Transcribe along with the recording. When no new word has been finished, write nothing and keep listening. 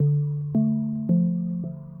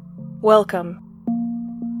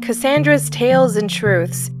Welcome. Cassandra's Tales and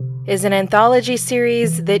Truths is an anthology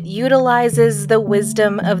series that utilizes the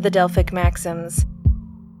wisdom of the Delphic Maxims.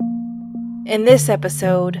 In this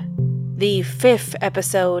episode, the 5th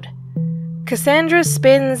episode, Cassandra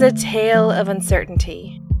spins a tale of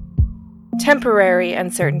uncertainty. Temporary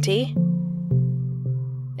uncertainty.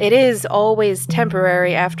 It is always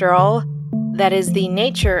temporary, after all. That is the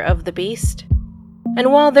nature of the beast.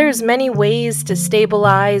 And while there's many ways to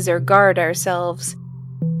stabilize or guard ourselves,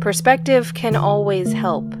 perspective can always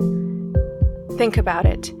help. Think about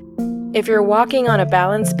it. If you're walking on a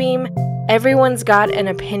balance beam, everyone's got an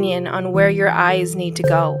opinion on where your eyes need to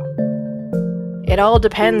go. It all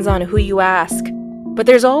depends on who you ask, but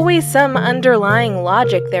there's always some underlying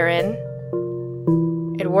logic therein.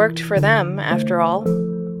 It worked for them, after all.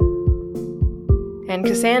 And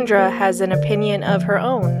Cassandra has an opinion of her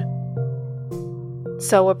own.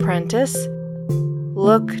 So, apprentice,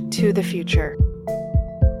 look to the future.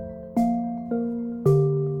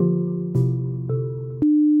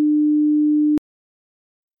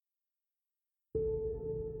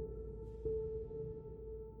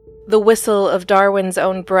 The whistle of Darwin's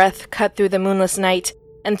own breath cut through the moonless night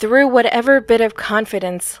and through whatever bit of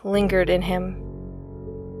confidence lingered in him.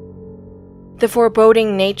 The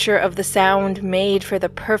foreboding nature of the sound made for the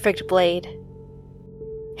perfect blade.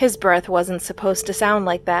 His breath wasn't supposed to sound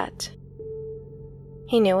like that.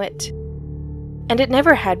 He knew it, and it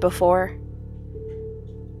never had before.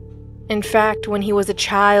 In fact, when he was a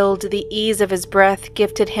child, the ease of his breath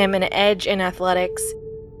gifted him an edge in athletics.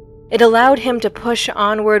 It allowed him to push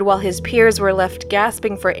onward while his peers were left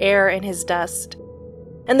gasping for air in his dust,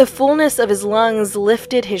 and the fullness of his lungs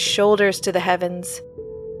lifted his shoulders to the heavens.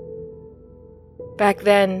 Back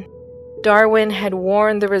then, Darwin had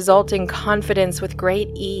worn the resulting confidence with great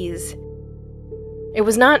ease. It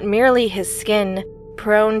was not merely his skin,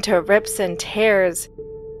 prone to rips and tears,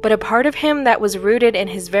 but a part of him that was rooted in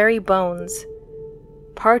his very bones,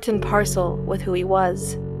 part and parcel with who he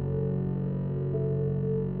was.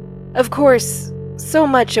 Of course, so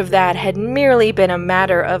much of that had merely been a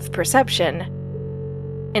matter of perception.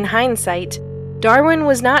 In hindsight, Darwin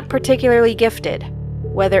was not particularly gifted,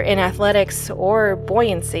 whether in athletics or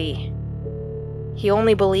buoyancy. He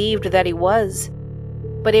only believed that he was,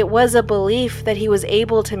 but it was a belief that he was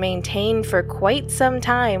able to maintain for quite some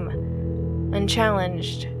time,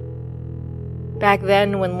 unchallenged. Back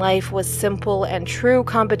then, when life was simple and true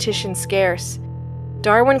competition scarce,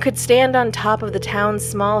 Darwin could stand on top of the town's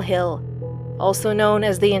small hill, also known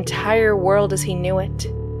as the entire world as he knew it,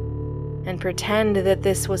 and pretend that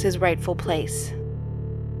this was his rightful place.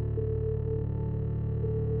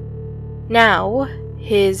 Now,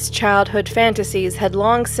 his childhood fantasies had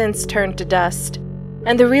long since turned to dust,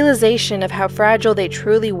 and the realization of how fragile they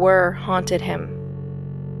truly were haunted him.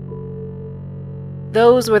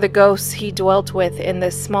 Those were the ghosts he dwelt with in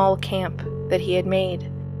this small camp that he had made.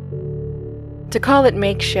 To call it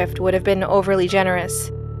makeshift would have been overly generous.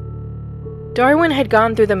 Darwin had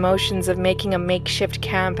gone through the motions of making a makeshift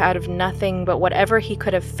camp out of nothing but whatever he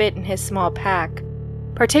could have fit in his small pack,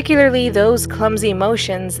 particularly those clumsy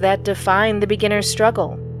motions that define the beginner's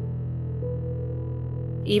struggle.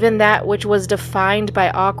 Even that which was defined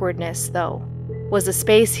by awkwardness, though, was a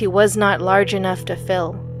space he was not large enough to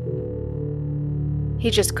fill.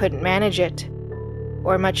 He just couldn't manage it,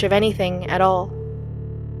 or much of anything at all.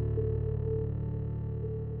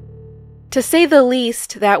 To say the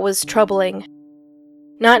least, that was troubling.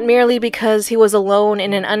 Not merely because he was alone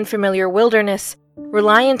in an unfamiliar wilderness,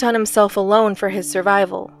 reliant on himself alone for his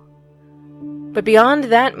survival. But beyond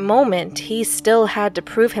that moment, he still had to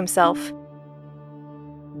prove himself.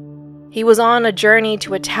 He was on a journey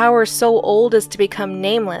to a tower so old as to become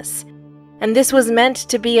nameless, and this was meant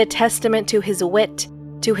to be a testament to his wit,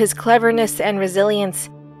 to his cleverness and resilience,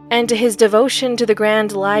 and to his devotion to the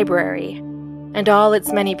Grand Library, and all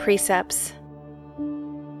its many precepts.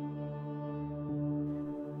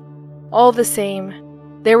 All the same,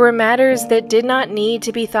 there were matters that did not need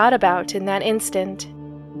to be thought about in that instant.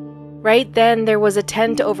 Right then, there was a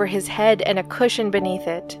tent over his head and a cushion beneath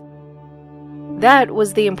it. That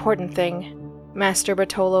was the important thing, Master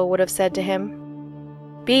Bartolo would have said to him.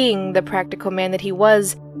 Being the practical man that he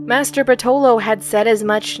was, Master Bartolo had said as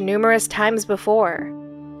much numerous times before.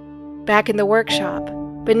 Back in the workshop,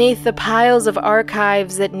 beneath the piles of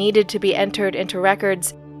archives that needed to be entered into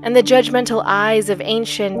records, and the judgmental eyes of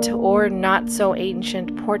ancient or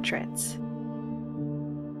not-so-ancient portraits.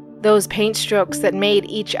 Those paint strokes that made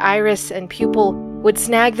each iris and pupil would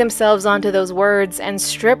snag themselves onto those words and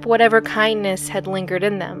strip whatever kindness had lingered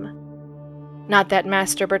in them. Not that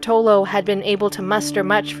Master Bartolo had been able to muster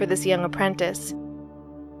much for this young apprentice.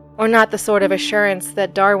 or not the sort of assurance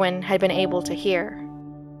that Darwin had been able to hear.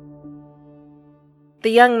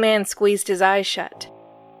 The young man squeezed his eyes shut,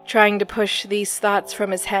 trying to push these thoughts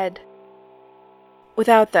from his head.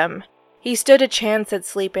 Without them, he stood a chance at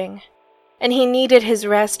sleeping, and he needed his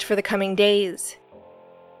rest for the coming days.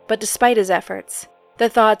 But despite his efforts, the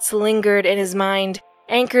thoughts lingered in his mind,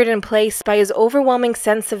 anchored in place by his overwhelming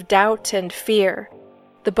sense of doubt and fear,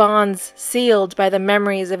 the bonds sealed by the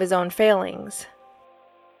memories of his own failings.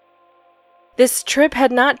 This trip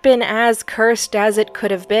had not been as cursed as it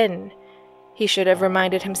could have been, he should have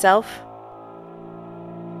reminded himself.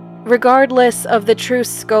 Regardless of the true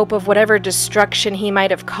scope of whatever destruction he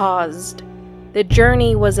might have caused, the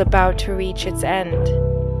journey was about to reach its end.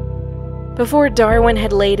 Before Darwin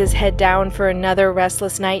had laid his head down for another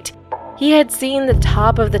restless night, he had seen the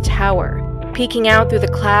top of the tower, peeking out through the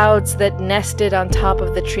clouds that nested on top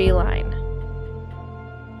of the tree line.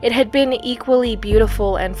 It had been equally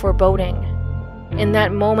beautiful and foreboding, in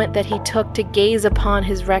that moment that he took to gaze upon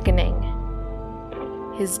his reckoning,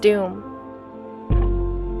 his doom.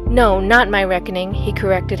 No, not my reckoning, he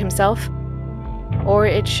corrected himself. Or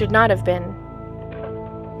it should not have been.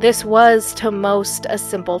 This was, to most, a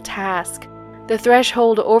simple task, the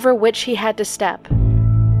threshold over which he had to step,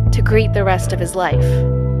 to greet the rest of his life.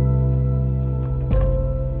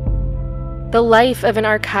 The life of an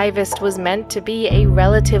archivist was meant to be a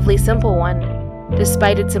relatively simple one,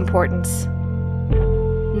 despite its importance.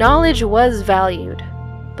 Knowledge was valued,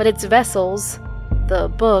 but its vessels, the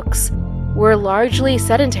books, were largely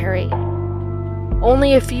sedentary.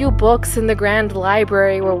 Only a few books in the Grand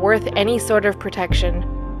Library were worth any sort of protection,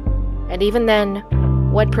 and even then,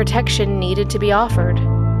 what protection needed to be offered?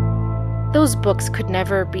 Those books could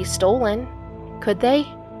never be stolen, could they?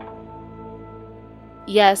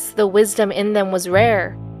 Yes, the wisdom in them was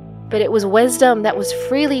rare, but it was wisdom that was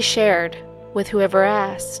freely shared with whoever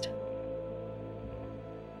asked.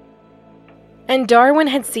 And Darwin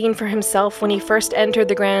had seen for himself when he first entered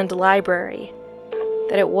the Grand Library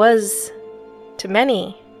that it was, to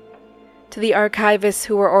many, to the archivists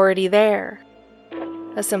who were already there,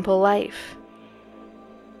 a simple life.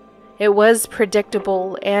 It was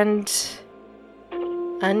predictable and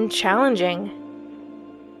unchallenging.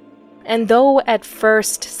 And though at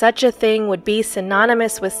first such a thing would be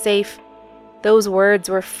synonymous with safe, those words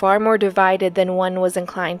were far more divided than one was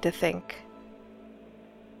inclined to think.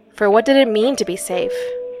 For what did it mean to be safe?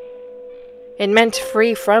 It meant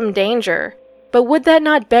free from danger, but would that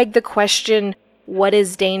not beg the question, what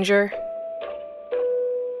is danger?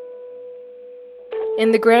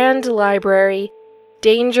 In the Grand Library,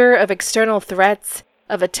 danger of external threats,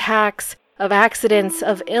 of attacks, of accidents,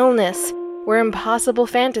 of illness were impossible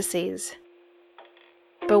fantasies.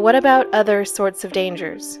 But what about other sorts of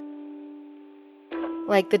dangers?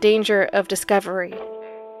 Like the danger of discovery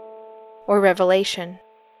or revelation.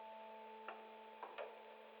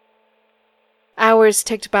 Hours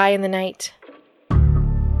ticked by in the night.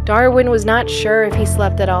 Darwin was not sure if he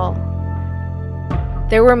slept at all.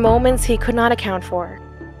 There were moments he could not account for.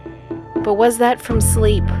 But was that from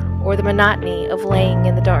sleep or the monotony of laying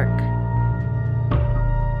in the dark?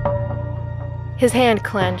 His hand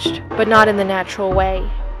clenched, but not in the natural way.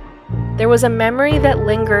 There was a memory that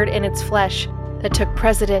lingered in its flesh that took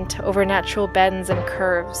precedent over natural bends and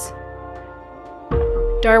curves.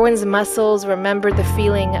 Darwin's muscles remembered the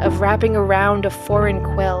feeling of wrapping around a foreign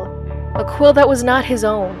quill, a quill that was not his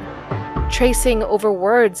own, tracing over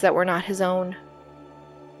words that were not his own,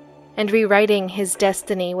 and rewriting his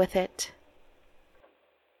destiny with it.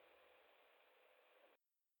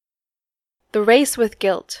 The race with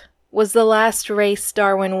guilt was the last race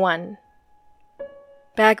Darwin won.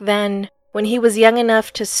 Back then, when he was young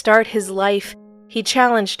enough to start his life, he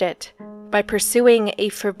challenged it by pursuing a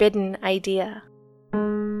forbidden idea.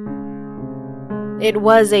 It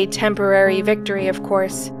was a temporary victory, of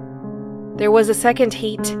course. There was a second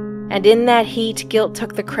heat, and in that heat, guilt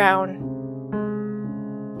took the crown.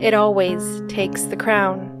 It always takes the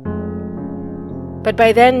crown. But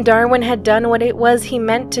by then, Darwin had done what it was he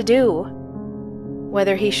meant to do,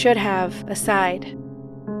 whether he should have aside.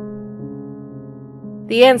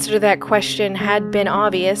 The answer to that question had been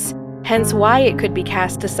obvious, hence why it could be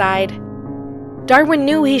cast aside. Darwin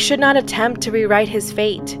knew he should not attempt to rewrite his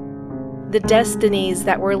fate. The destinies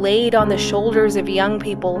that were laid on the shoulders of young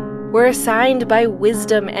people were assigned by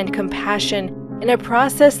wisdom and compassion in a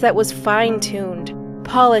process that was fine-tuned,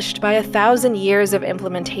 polished by 1,000 years of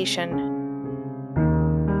implementation.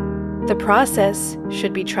 The process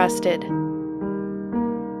should be trusted.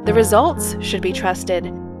 The results should be trusted.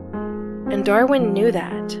 And Darwin knew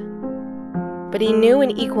that. But he knew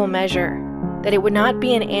in equal measure that it would not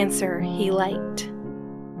be an answer he liked.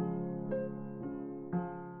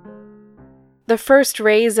 the first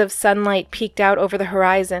rays of sunlight peeked out over the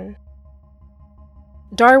horizon.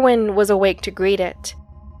 Darwin was awake to greet it,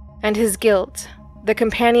 and his guilt, the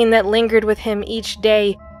companion that lingered with him each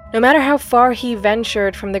day, no matter how far he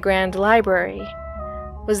ventured from the Grand Library,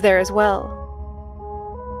 was there as well.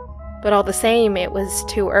 But all the same, it was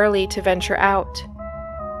too early to venture out.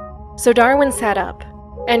 So Darwin sat up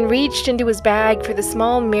and reached into his bag for the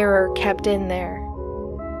small mirror kept in there.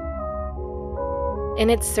 In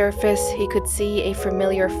its surface, he could see a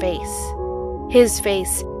familiar face. His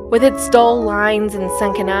face, with its dull lines and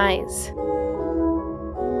sunken eyes.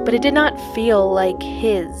 But it did not feel like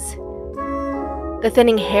his. The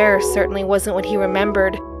thinning hair certainly wasn't what he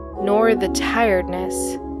remembered, nor the tiredness.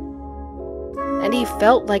 And he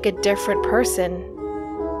felt like a different person.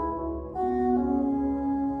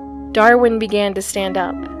 Darwin began to stand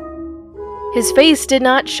up. His face did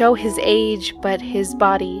not show his age, but his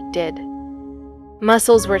body did.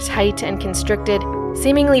 Muscles were tight and constricted,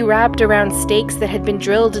 seemingly wrapped around stakes that had been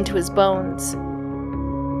drilled into his bones.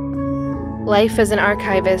 Life as an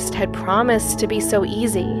archivist had promised to be so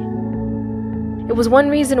easy. It was one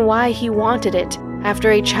reason why he wanted it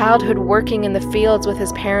after a childhood working in the fields with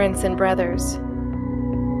his parents and brothers.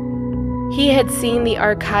 He had seen the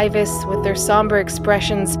archivists with their somber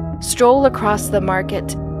expressions stroll across the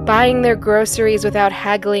market, buying their groceries without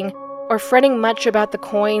haggling or fretting much about the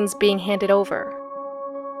coins being handed over.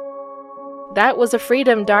 That was a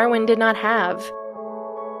freedom Darwin did not have,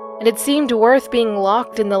 and it seemed worth being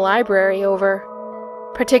locked in the library over,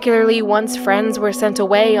 particularly once friends were sent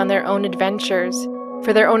away on their own adventures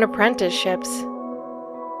for their own apprenticeships.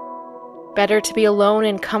 Better to be alone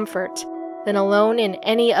in comfort than alone in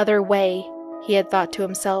any other way, he had thought to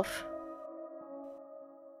himself.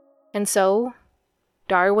 And so,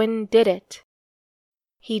 Darwin did it.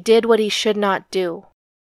 He did what he should not do.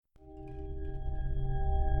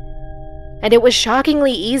 And it was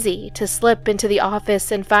shockingly easy to slip into the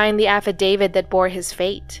office and find the affidavit that bore his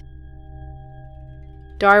fate.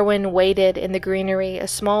 Darwin waited in the greenery a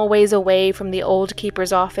small ways away from the old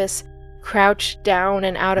keeper's office, crouched down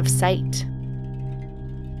and out of sight.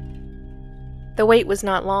 The wait was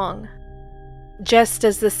not long. Just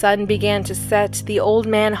as the sun began to set, the old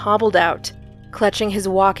man hobbled out, clutching his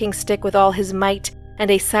walking stick with all his might and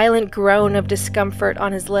a silent groan of discomfort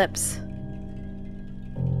on his lips.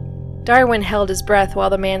 Darwin held his breath while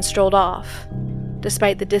the man strolled off,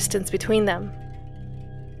 despite the distance between them.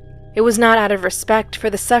 It was not out of respect for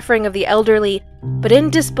the suffering of the elderly, but in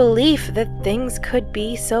disbelief that things could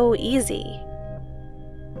be so easy.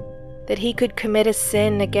 That he could commit a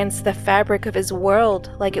sin against the fabric of his world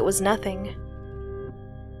like it was nothing.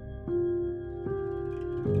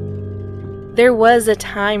 There was a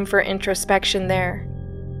time for introspection there,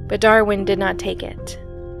 but Darwin did not take it.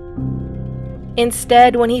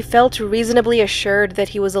 Instead, when he felt reasonably assured that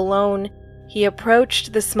he was alone, he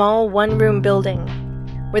approached the small one-room building,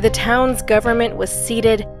 where the town's government was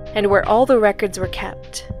seated and where all the records were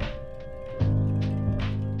kept.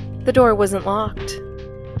 The door wasn't locked.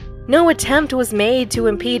 No attempt was made to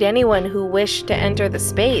impede anyone who wished to enter the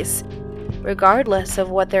space, regardless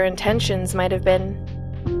of what their intentions might have been.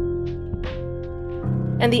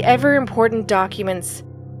 And the ever-important documents,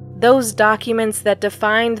 those documents that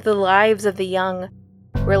defined the lives of the young,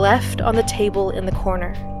 were left on the table in the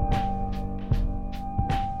corner.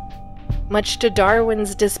 Much to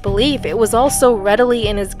Darwin's disbelief, it was also readily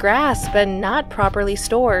in his grasp and not properly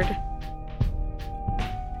stored.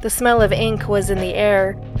 The smell of ink was in the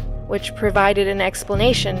air, which provided an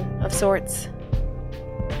explanation of sorts.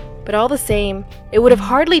 But all the same, it would have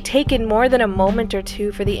hardly taken more than a moment or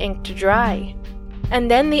two for the ink to dry,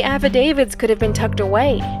 and then the affidavits could have been tucked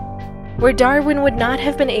away, where Darwin would not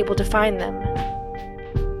have been able to find them.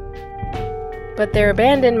 But their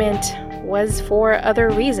abandonment was for other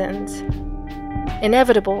reasons.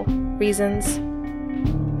 Inevitable reasons.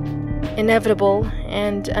 Inevitable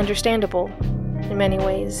and understandable in many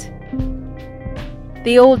ways.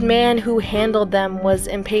 The old man who handled them was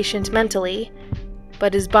impatient mentally,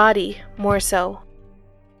 but his body more so.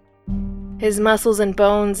 His muscles and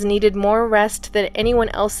bones needed more rest than anyone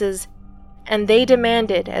else's, and they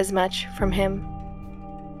demanded as much from him.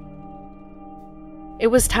 It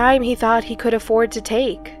was time he thought he could afford to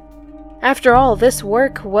take. After all, this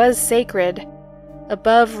work was sacred,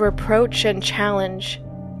 above reproach and challenge.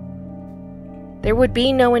 There would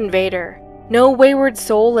be no invader, no wayward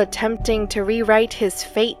soul attempting to rewrite his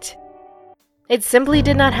fate. It simply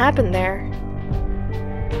did not happen there.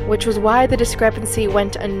 Which was why the discrepancy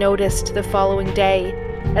went unnoticed the following day,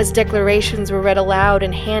 as declarations were read aloud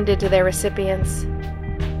and handed to their recipients.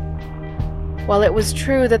 While it was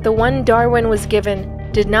true that the one Darwin was given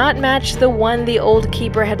did not match the one the old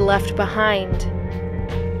keeper had left behind.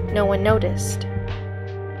 No one noticed.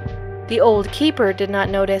 The old keeper did not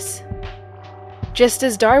notice, just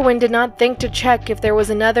as Darwin did not think to check if there was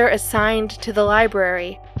another assigned to the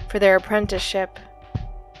library for their apprenticeship.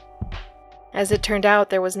 As it turned out,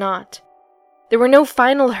 there was not. There were no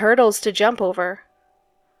final hurdles to jump over.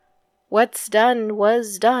 What's done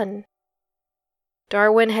was done.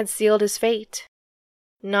 Darwin had sealed his fate,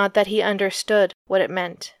 not that he understood what it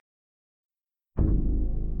meant.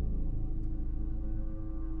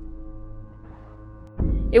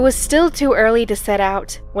 It was still too early to set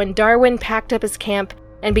out when Darwin packed up his camp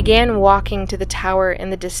and began walking to the tower in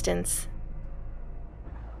the distance.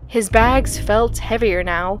 His bags felt heavier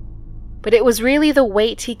now, but it was really the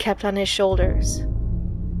weight he kept on his shoulders.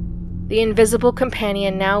 The invisible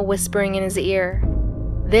companion now whispering in his ear,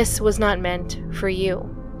 "This was not meant for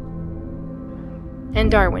you." And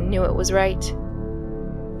Darwin knew it was right.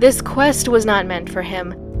 This quest was not meant for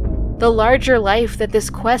him. The larger life that this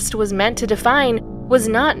quest was meant to define was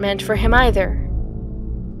not meant for him either.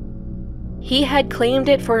 He had claimed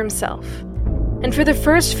it for himself, and for the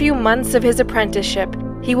first few months of his apprenticeship,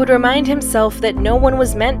 he would remind himself that no one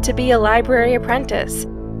was meant to be a library apprentice,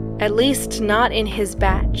 at least not in his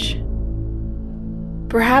batch.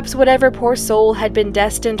 Perhaps whatever poor soul had been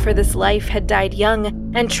destined for this life had died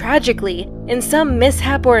young and tragically in some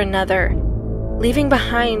mishap or another, leaving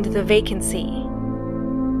behind the vacancy.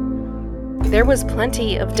 There was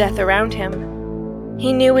plenty of death around him.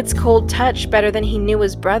 He knew its cold touch better than he knew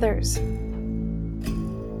his brother's.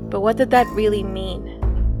 But what did that really mean?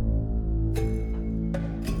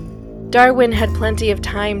 Darwin had plenty of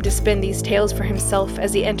time to spin these tales for himself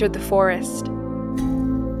as he entered the forest.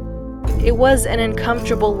 It was an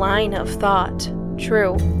uncomfortable line of thought,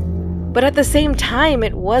 true, but at the same time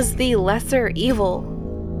it was the lesser evil.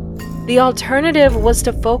 The alternative was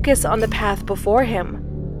to focus on the path before him,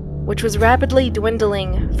 which was rapidly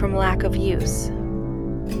dwindling from lack of use.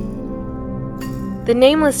 The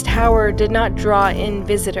nameless tower did not draw in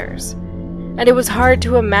visitors, and it was hard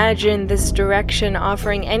to imagine this direction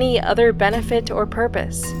offering any other benefit or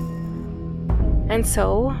purpose. And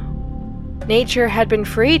so, nature had been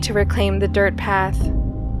free to reclaim the dirt path,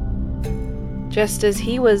 just as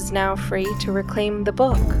he was now free to reclaim the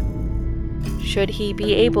book, should he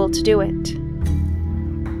be able to do it.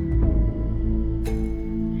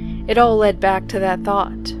 It all led back to that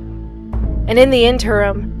thought, and in the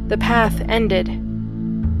interim, the path ended.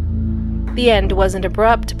 The end wasn't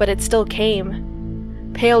abrupt, but it still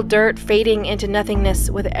came, pale dirt fading into nothingness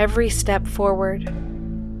with every step forward.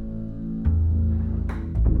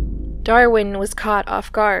 Darwin was caught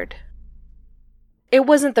off guard. It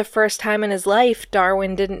wasn't the first time in his life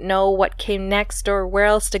Darwin didn't know what came next or where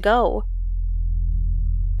else to go.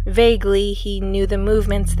 Vaguely, he knew the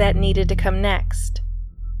movements that needed to come next.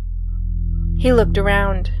 He looked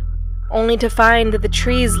around, only to find that the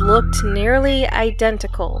trees looked nearly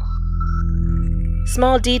identical.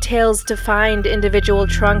 Small details defined individual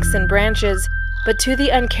trunks and branches, but to the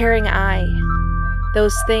uncaring eye,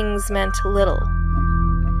 those things meant little.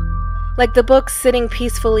 Like the books sitting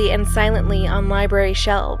peacefully and silently on library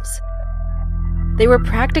shelves. They were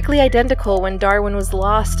practically identical when Darwin was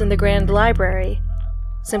lost in the Grand Library,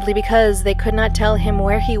 simply because they could not tell him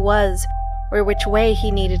where he was or which way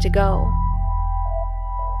he needed to go.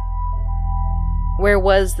 Where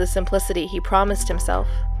was the simplicity he promised himself?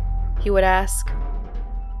 He would ask.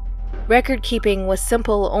 Record-keeping was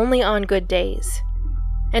simple only on good days,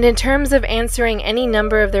 and in terms of answering any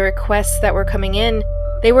number of the requests that were coming in,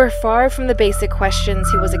 they were far from the basic questions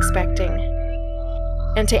he was expecting.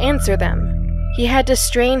 And to answer them, he had to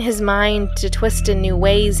strain his mind to twist in new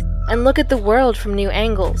ways and look at the world from new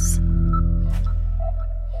angles.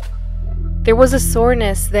 There was a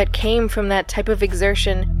soreness that came from that type of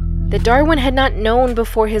exertion that Darwin had not known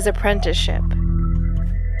before his apprenticeship.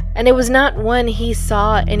 And it was not one he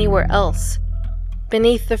saw anywhere else,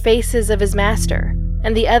 beneath the faces of his master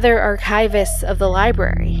and the other archivists of the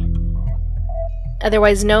library,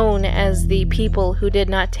 otherwise known as the people who did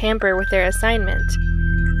not tamper with their assignment,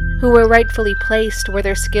 who were rightfully placed where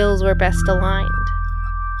their skills were best aligned.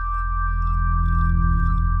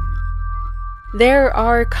 There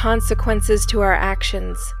are consequences to our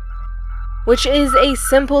actions, which is a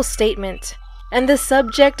simple statement, and the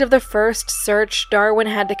subject of the first search Darwin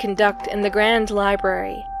had to conduct in the Grand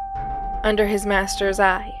Library, under his master's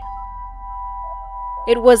eye.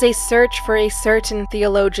 It was a search for a certain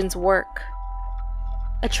theologian's work.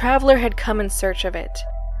 A traveler had come in search of it,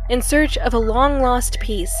 in search of a long-lost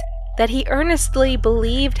piece that he earnestly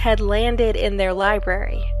believed had landed in their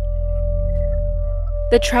library.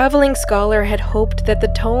 The traveling scholar had hoped that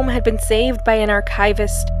the tome had been saved by an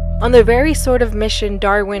archivist on the very sort of mission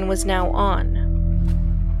Darwin was now on.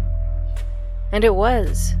 And it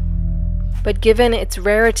was. But given its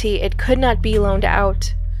rarity, it could not be loaned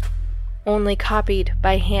out, only copied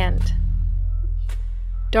by hand.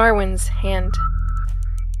 Darwin's hand.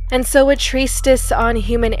 And so a treatise on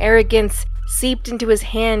human arrogance seeped into his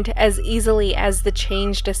hand as easily as the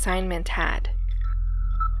changed assignment had,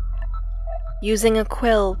 using a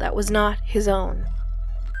quill that was not his own.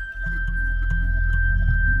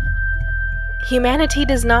 Humanity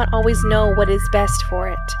does not always know what is best for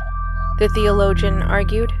it, the theologian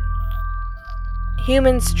argued.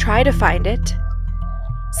 Humans try to find it.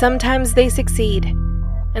 Sometimes they succeed,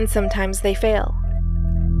 and sometimes they fail.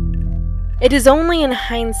 It is only in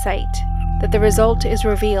hindsight that the result is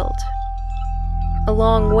revealed,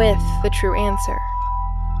 along with the true answer.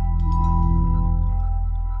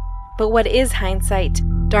 But what is hindsight?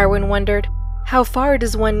 Darwin wondered. How far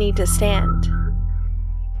does one need to stand?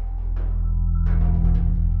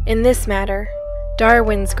 In this matter,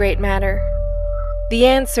 Darwin's great matter, the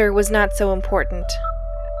answer was not so important.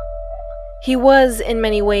 He was, in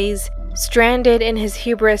many ways, stranded in his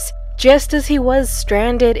hubris, just as he was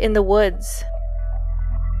stranded in the woods.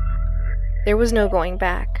 There was no going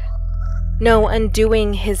back, no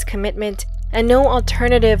undoing his commitment, and no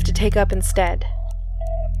alternative to take up instead.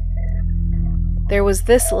 There was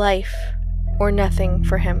this life or nothing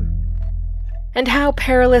for him. And how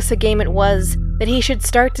perilous a game it was that he should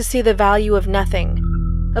start to see the value of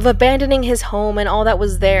nothing, of abandoning his home and all that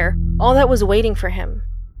was there, all that was waiting for him,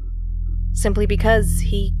 simply because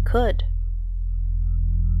he could.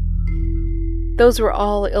 Those were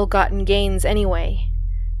all ill-gotten gains anyway,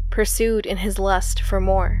 pursued in his lust for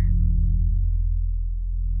more.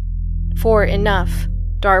 For enough,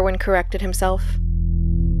 Darwin corrected himself.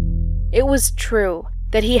 It was true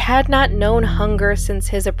that he had not known hunger since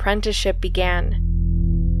his apprenticeship began.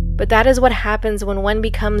 But that is what happens when one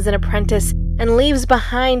becomes an apprentice and leaves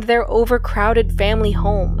behind their overcrowded family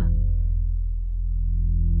home.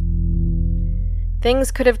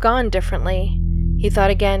 Things could have gone differently, he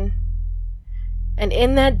thought again. And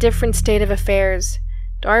in that different state of affairs,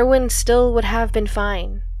 Darwin still would have been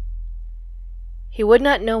fine. He would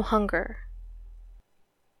not know hunger,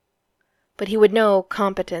 but he would know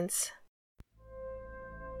competence.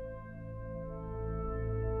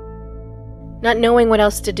 Not knowing what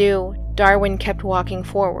else to do, Darwin kept walking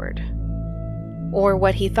forward, or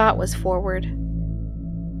what he thought was forward.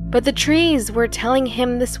 But the trees were telling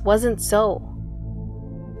him this wasn't so.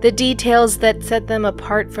 The details that set them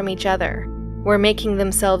apart from each other were making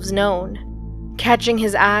themselves known, catching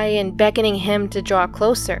his eye and beckoning him to draw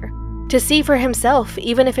closer, to see for himself,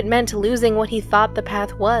 even if it meant losing what he thought the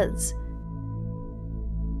path was.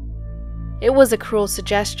 It was a cruel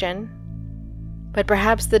suggestion, but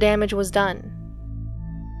perhaps the damage was done.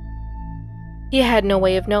 He had no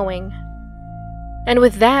way of knowing. And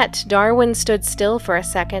with that, Darwin stood still for a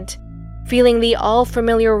second, feeling the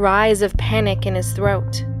all-familiar rise of panic in his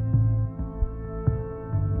throat.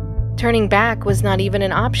 Turning back was not even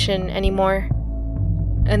an option anymore,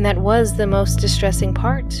 and that was the most distressing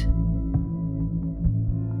part.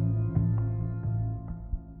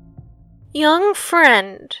 "Young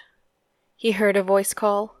friend," he heard a voice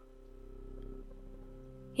call.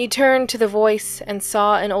 He turned to the voice and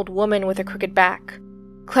saw an old woman with a crooked back,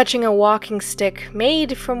 clutching a walking stick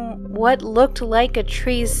made from what looked like a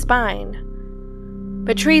tree's spine.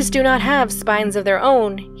 But trees do not have spines of their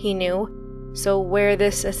own, he knew, so where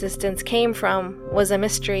this assistance came from was a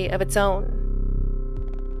mystery of its own.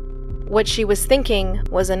 What she was thinking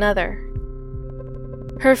was another.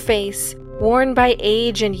 Her face, worn by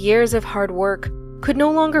age and years of hard work, could no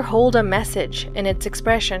longer hold a message in its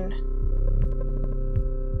expression.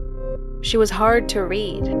 She was hard to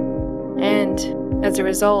read, and, as a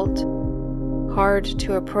result, hard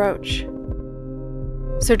to approach.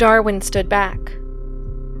 So Darwin stood back.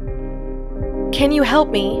 "Can you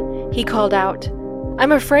help me?" he called out.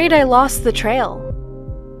 "I'm afraid I lost the trail."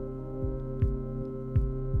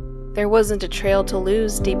 There wasn't a trail to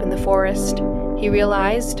lose deep in the forest, he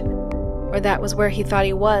realized, or that was where he thought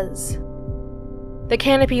he was. The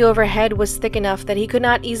canopy overhead was thick enough that he could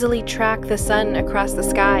not easily track the sun across the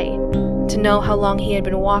sky to know how long he had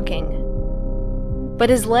been walking. But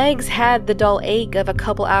his legs had the dull ache of a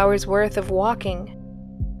couple hours' worth of walking,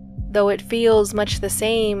 though it feels much the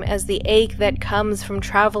same as the ache that comes from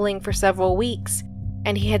traveling for several weeks,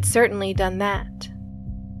 and he had certainly done that.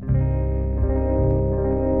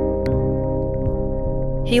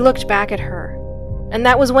 He looked back at her, and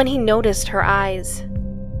that was when he noticed her eyes.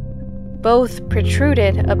 Both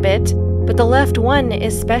protruded a bit, but the left one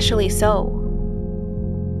especially so.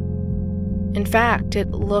 In fact,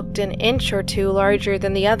 it looked an inch or two larger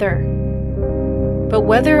than the other. But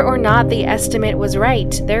whether or not the estimate was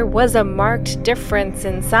right, there was a marked difference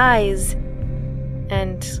in size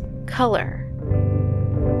and color.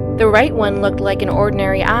 The right one looked like an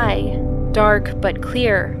ordinary eye, dark but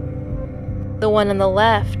clear. The one on the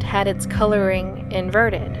left had its coloring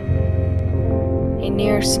inverted. A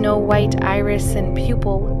near snow-white iris and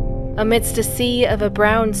pupil amidst a sea of a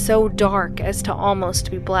brown so dark as to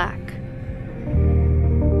almost be black.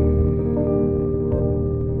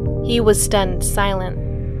 He was stunned silent,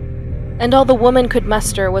 and all the woman could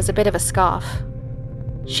muster was a bit of a scoff.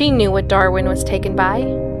 She knew what Darwin was taken by.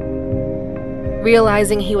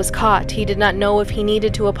 Realizing he was caught, he did not know if he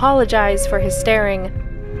needed to apologize for his staring,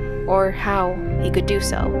 or how he could do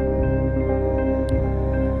so.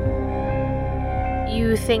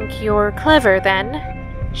 "You think you're clever, then?"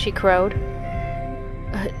 she crowed.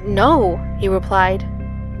 No," he replied.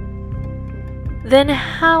 "Then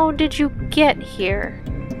how did you get here?"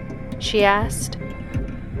 she asked.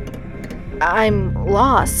 "I'm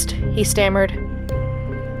lost," he stammered.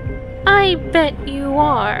 "I bet you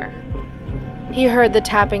are." He heard the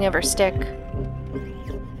tapping of her stick.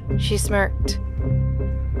 She smirked.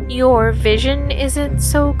 "Your vision isn't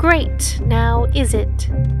so great, now is it?"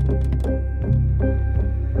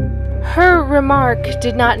 Her remark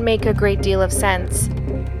did not make a great deal of sense.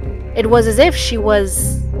 It was as if she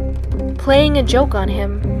was playing a joke on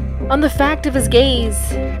him, on the fact of his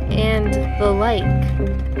gaze, and the like.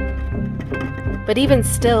 But even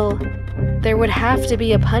still, there would have to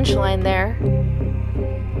be a punchline there.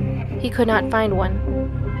 He could not find one.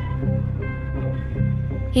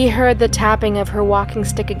 He heard the tapping of her walking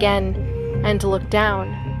stick again, and looked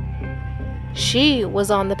down. She was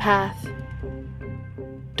on the path.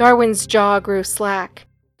 Darwin's jaw grew slack,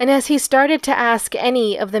 and as he started to ask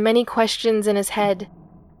any of the many questions in his head,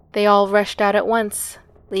 they all rushed out at once,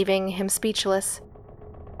 leaving him speechless.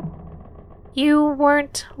 "You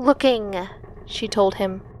weren't looking," she told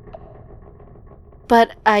him.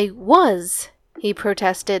 "But I was," he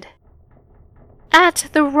protested. "At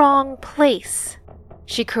the wrong place,"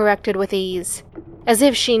 she corrected with ease, as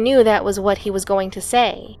if she knew that was what he was going to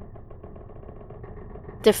say.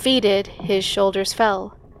 Defeated, his shoulders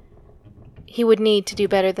fell. He would need to do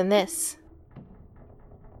better than this.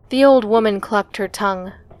 The old woman clucked her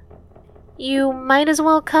tongue. "You might as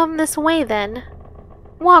well come this way, then.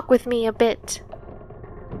 Walk with me a bit."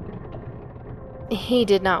 He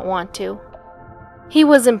did not want to. He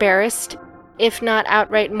was embarrassed, if not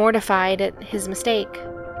outright mortified at his mistake.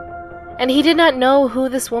 And he did not know who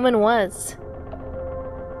this woman was.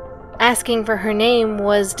 Asking for her name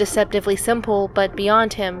was deceptively simple, but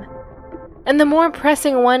beyond him. And the more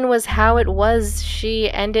pressing one was how it was she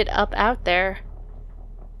ended up out there.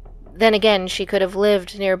 Then again, she could have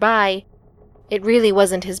lived nearby. It really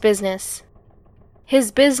wasn't his business.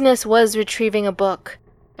 His business was retrieving a book,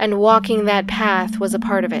 and walking that path was a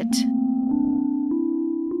part of it.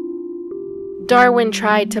 Darwin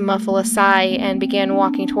tried to muffle a sigh and began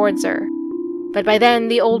walking towards her, but by then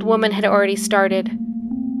the old woman had already started,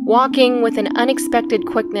 walking with an unexpected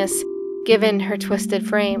quickness given her twisted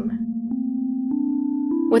frame.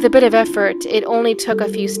 With a bit of effort, it only took a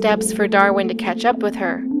few steps for Darwin to catch up with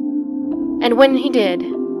her. And when he did,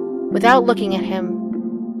 without looking at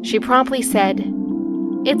him, she promptly said,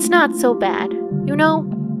 "It's not so bad, you know."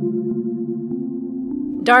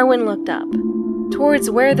 Darwin looked up, towards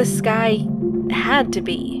where the sky had to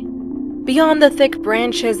be, beyond the thick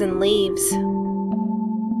branches and leaves.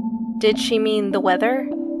 Did she mean the weather,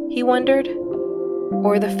 he wondered,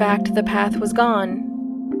 or the fact the path was gone?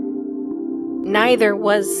 Neither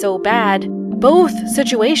was so bad. Both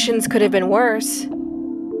situations could have been worse.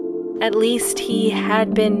 At least he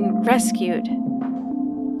had been rescued.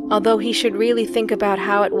 Although he should really think about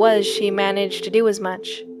how it was she managed to do as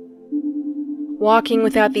much. Walking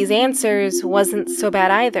without these answers wasn't so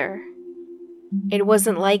bad either. It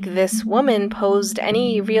wasn't like this woman posed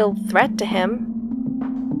any real threat to him.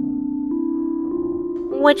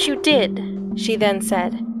 "What you did," she then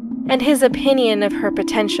said, and his opinion of her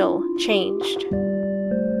potential changed.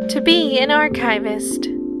 "To be an archivist."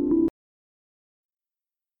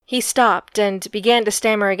 He stopped and began to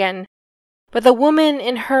stammer again, but the woman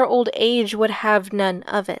in her old age would have none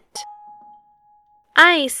of it.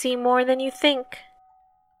 "I see more than you think.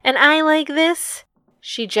 An eye like this,"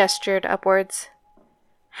 she gestured upwards,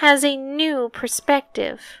 "has a new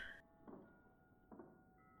perspective."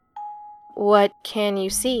 "What can you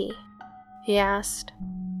see?" he asked.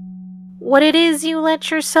 "What it is you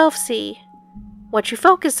let yourself see. What you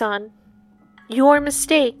focus on. Your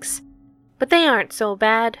mistakes. but they aren't so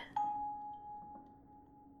bad.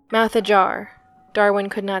 Mouth ajar, Darwin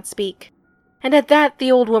could not speak, and at that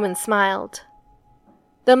the old woman smiled.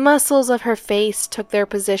 The muscles of her face took their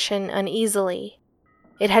position uneasily.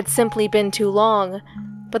 It had simply been too long,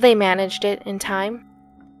 but they managed it in time.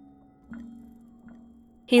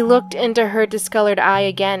 He looked into her discolored eye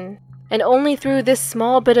again, and only through this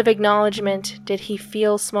small bit of acknowledgement did he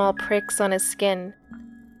feel small pricks on his skin,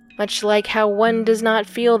 much like how one does not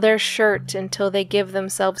feel their shirt until they give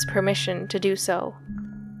themselves permission to do so.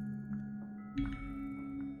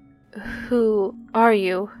 "Who are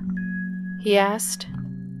you?" he asked.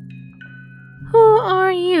 "Who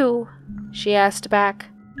are you?" she asked back.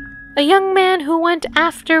 "A young man who went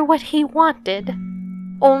after what he wanted,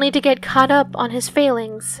 only to get caught up on his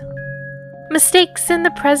failings. Mistakes in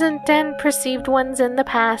the present and perceived ones in the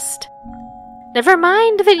past. Never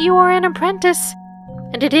mind that you are an apprentice,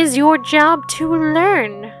 and it is your job to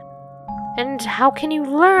learn. And how can you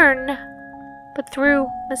learn but through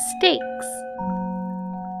mistakes?"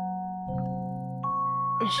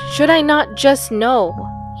 "Should I not just know?"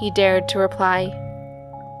 he dared to reply.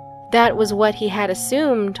 That was what he had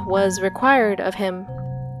assumed was required of him.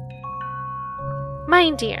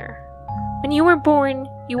 "My dear, when you were born,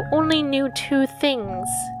 you only knew two things: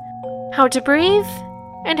 how to breathe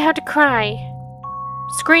and how to cry.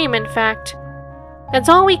 Scream, in fact. That's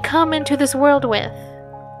all we come into this world with.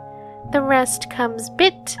 The rest comes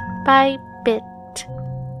bit by bit."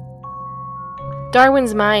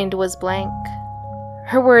 Darwin's mind was blank.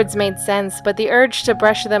 Her words made sense, but the urge to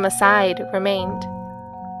brush them aside remained.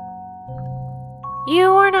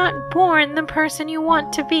 "You are not born the person you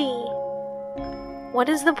want to be. What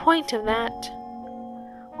is the point of that?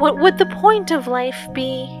 What would the point of life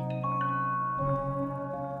be?"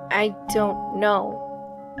 "I don't know."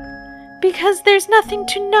 "Because there's nothing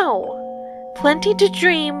to know. Plenty to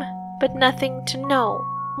dream, but nothing to know."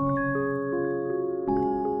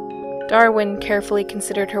 Darwin carefully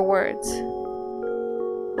considered her words.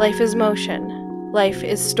 Life is motion. Life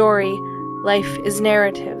is story. Life is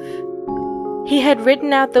narrative. He had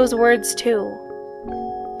written out those words too,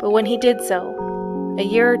 but when he did so, a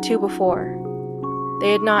year or two before,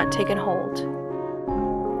 they had not taken hold.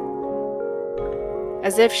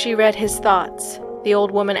 As if she read his thoughts, the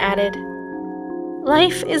old woman added,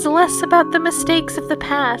 "Life is less about the mistakes of the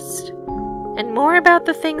past, and more about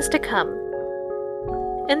the things to come.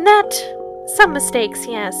 In that, some mistakes,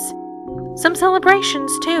 yes, some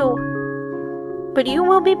celebrations too, but you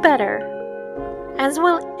will be better, as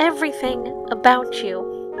will everything about you."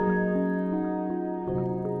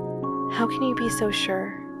 "How can you be so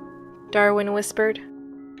sure?" Darwin whispered.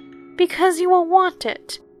 "Because you will want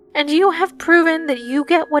it, and you have proven that you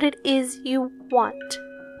get what it is you want.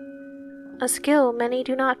 A skill many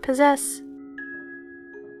do not possess."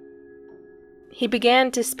 He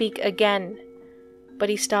began to speak again, but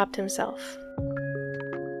he stopped himself.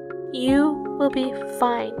 "You will be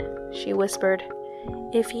fine," she whispered,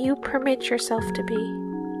 "if you permit yourself to be."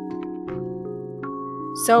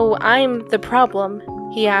 "So I'm the problem?"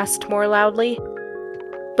 he asked more loudly.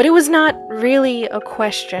 But it was not really a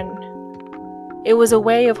question. It was a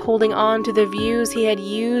way of holding on to the views he had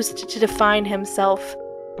used to define himself.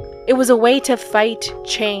 It was a way to fight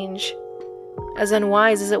change, as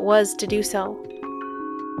unwise as it was to do so.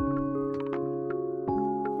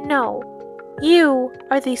 "No, you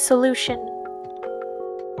are the solution."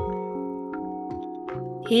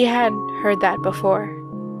 He had heard that before.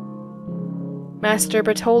 Master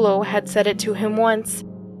Bartolo had said it to him once.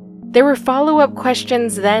 There were follow-up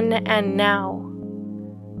questions then and now.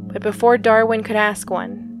 But before Darwin could ask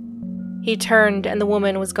one, he turned and the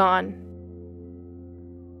woman was gone.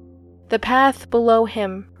 The path below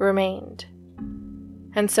him remained,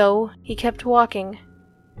 and so he kept walking.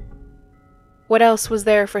 What else was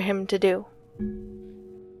there for him to do?